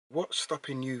What's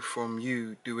stopping you from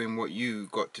you doing what you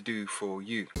got to do for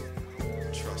you?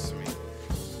 Trust me,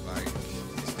 like,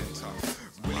 it's been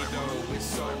tough. Really though, it's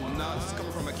so nuts.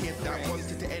 Coming from a kid that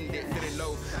wanted to end it, feeling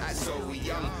low at so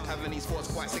young. Having these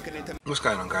thoughts quite sickening to me. What's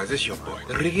going on, guys? It's your boy,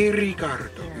 Ricardo,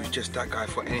 who's just that guy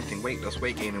for anything weight loss,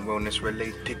 weight gain, and wellness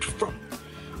related from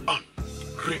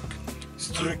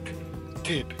Unrestricted.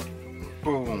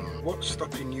 Boom. What's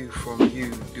stopping you from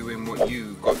you doing what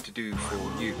you got to do for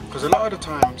you? Because a lot of the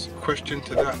times, question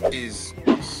to that is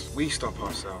us. We stop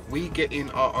ourselves. We get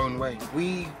in our own way.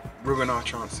 We ruin our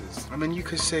chances. And then you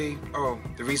could say, oh,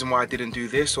 the reason why I didn't do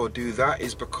this or do that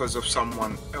is because of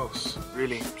someone else.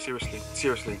 Really?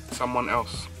 Seriously, someone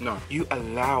else. No, you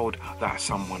allowed that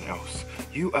someone else.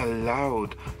 You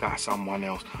allowed that someone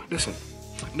else. Listen,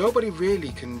 nobody really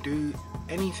can do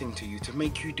anything to you, to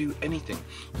make you do anything.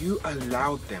 You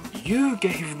allowed them. You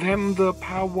gave them the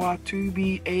power to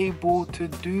be able to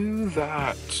do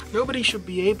that. Nobody should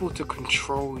be able to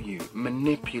control you,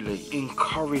 manipulate,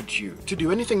 encourage you to do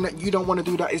anything that you don't want to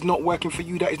do, that is not working for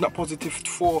you, that is not positive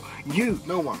for you.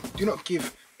 No one. Do not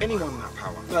give anyone that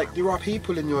power. Like, there are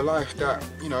people in your life that,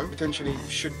 you know, potentially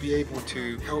should be able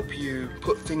to help you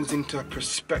put things into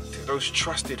perspective, those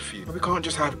trusted for you. But we can't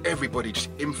just have everybody just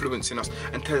influencing us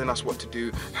and telling us what to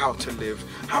do, how to live,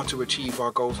 how to achieve our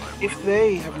goals, if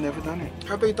they have never done it.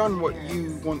 Have they done what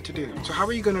you want to do? So how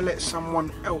are you going to let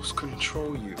someone else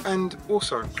control you? And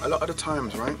also, a lot of the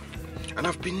times, right, and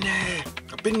I've been there.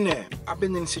 I've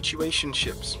been in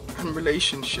situationships and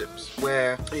relationships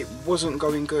where it wasn't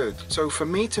going good. So for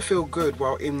me to feel good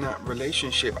while in that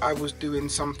relationship, I was doing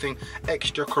something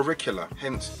extracurricular,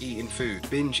 hence eating food,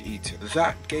 binge eating.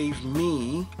 That gave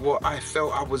me what I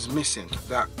felt I was missing,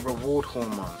 that reward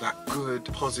hormone, that good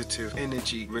positive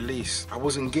energy release. I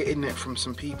wasn't getting it from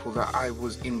some people that I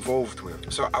was involved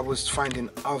with. So I was finding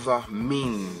other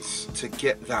means to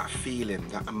get that feeling,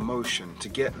 that emotion, to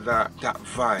get that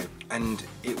vibe. And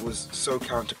it was so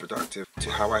counterproductive to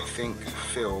how I think,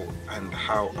 feel, and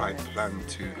how I plan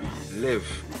to live.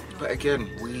 But again,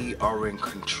 we are in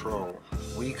control.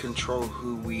 We control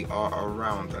who we are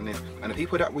around. And the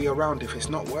people that we are around, if it's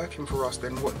not working for us,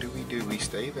 then what do? We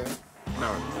stay there.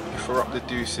 No, you throw up the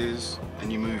deuces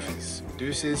and you movies.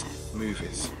 Deuces,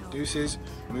 movies. Deuces,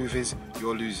 movies,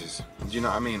 you're losers. Do you know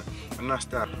what I mean? And that's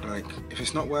that. Like, if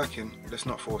it's not working, let's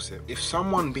not force it. If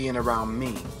someone being around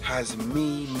me has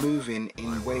me moving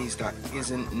in ways that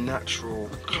isn't natural,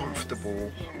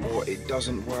 comfortable, or it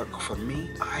doesn't work for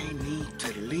me, I need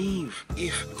to leave.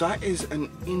 If that is an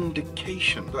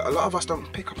indication, but a lot of us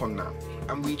don't pick up on that,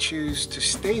 and we choose to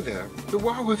stay there, but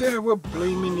while we're there, we're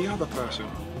blaming the other person.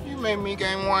 You made me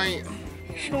gain weight.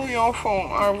 It's not your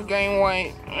fault I've gained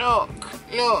weight.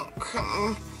 Look,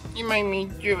 you made me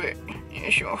do it.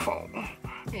 It's your fault.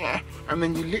 Yeah. And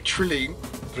then you literally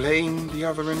blame the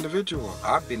other individual.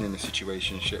 I've been in a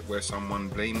situationship where someone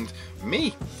blamed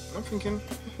me. I'm thinking,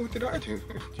 what did I do? Do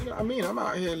you know what I mean? I'm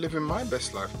out here living my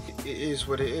best life. It is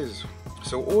what it is.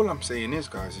 So all I'm saying is,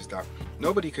 guys, is that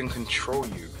nobody can control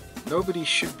you. Nobody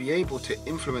should be able to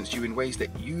influence you in ways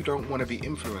that you don't want to be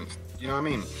influenced. You know what I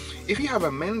mean? If you have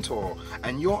a mentor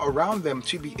and you're around them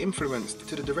to be influenced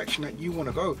to the direction that you want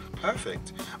to go,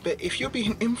 perfect. But if you're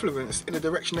being influenced in a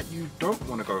direction that you don't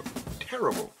want to go,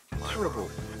 terrible.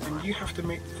 And you have to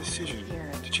make the decision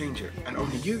to change it. And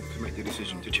only you can make the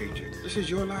decision to change it. This is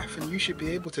your life and you should be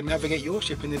able to navigate your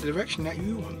ship in the direction that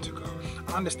you want to go.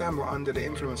 I understand we're under the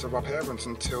influence of our parents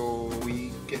until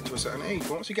we get to a certain age.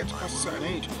 But once you get to past a certain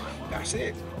age, that's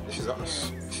it. This is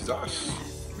us. This is us.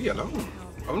 We alone.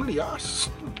 Only us.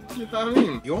 You know what I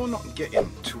mean? You're not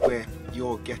getting to where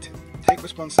you're getting. Take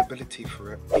responsibility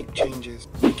for it, make changes,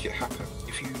 make it happen.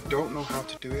 If you don't know how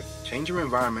to do it, change your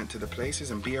environment to the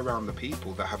places and be around the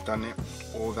people that have done it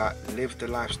or that live the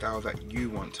lifestyle that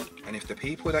you want. And if the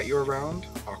people that you're around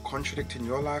are contradicting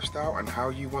your lifestyle and how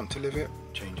you want to live it,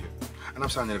 change it. And I'm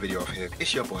signing the video off here.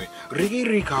 It's your boy,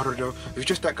 Ricardo, who's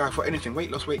just that guy for anything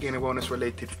weight loss, weight gain, and wellness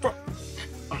related from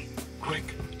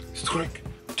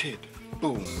Unrestricted.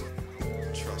 Boom.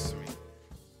 Trust me.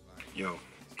 Yo.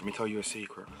 Let me tell you a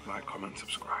secret. Like, comment,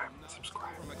 subscribe.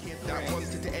 From a kid that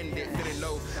wanted to end it, feeling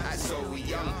low at so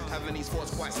young. Having these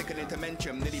thoughts quite sickening to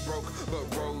mention. Nearly broke, but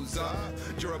rose up.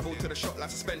 Durable to the shock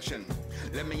like suspension.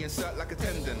 Let me insert like a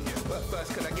tendon. But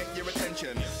first, can I get your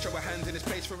attention? Show a hand in this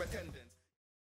place for attendance.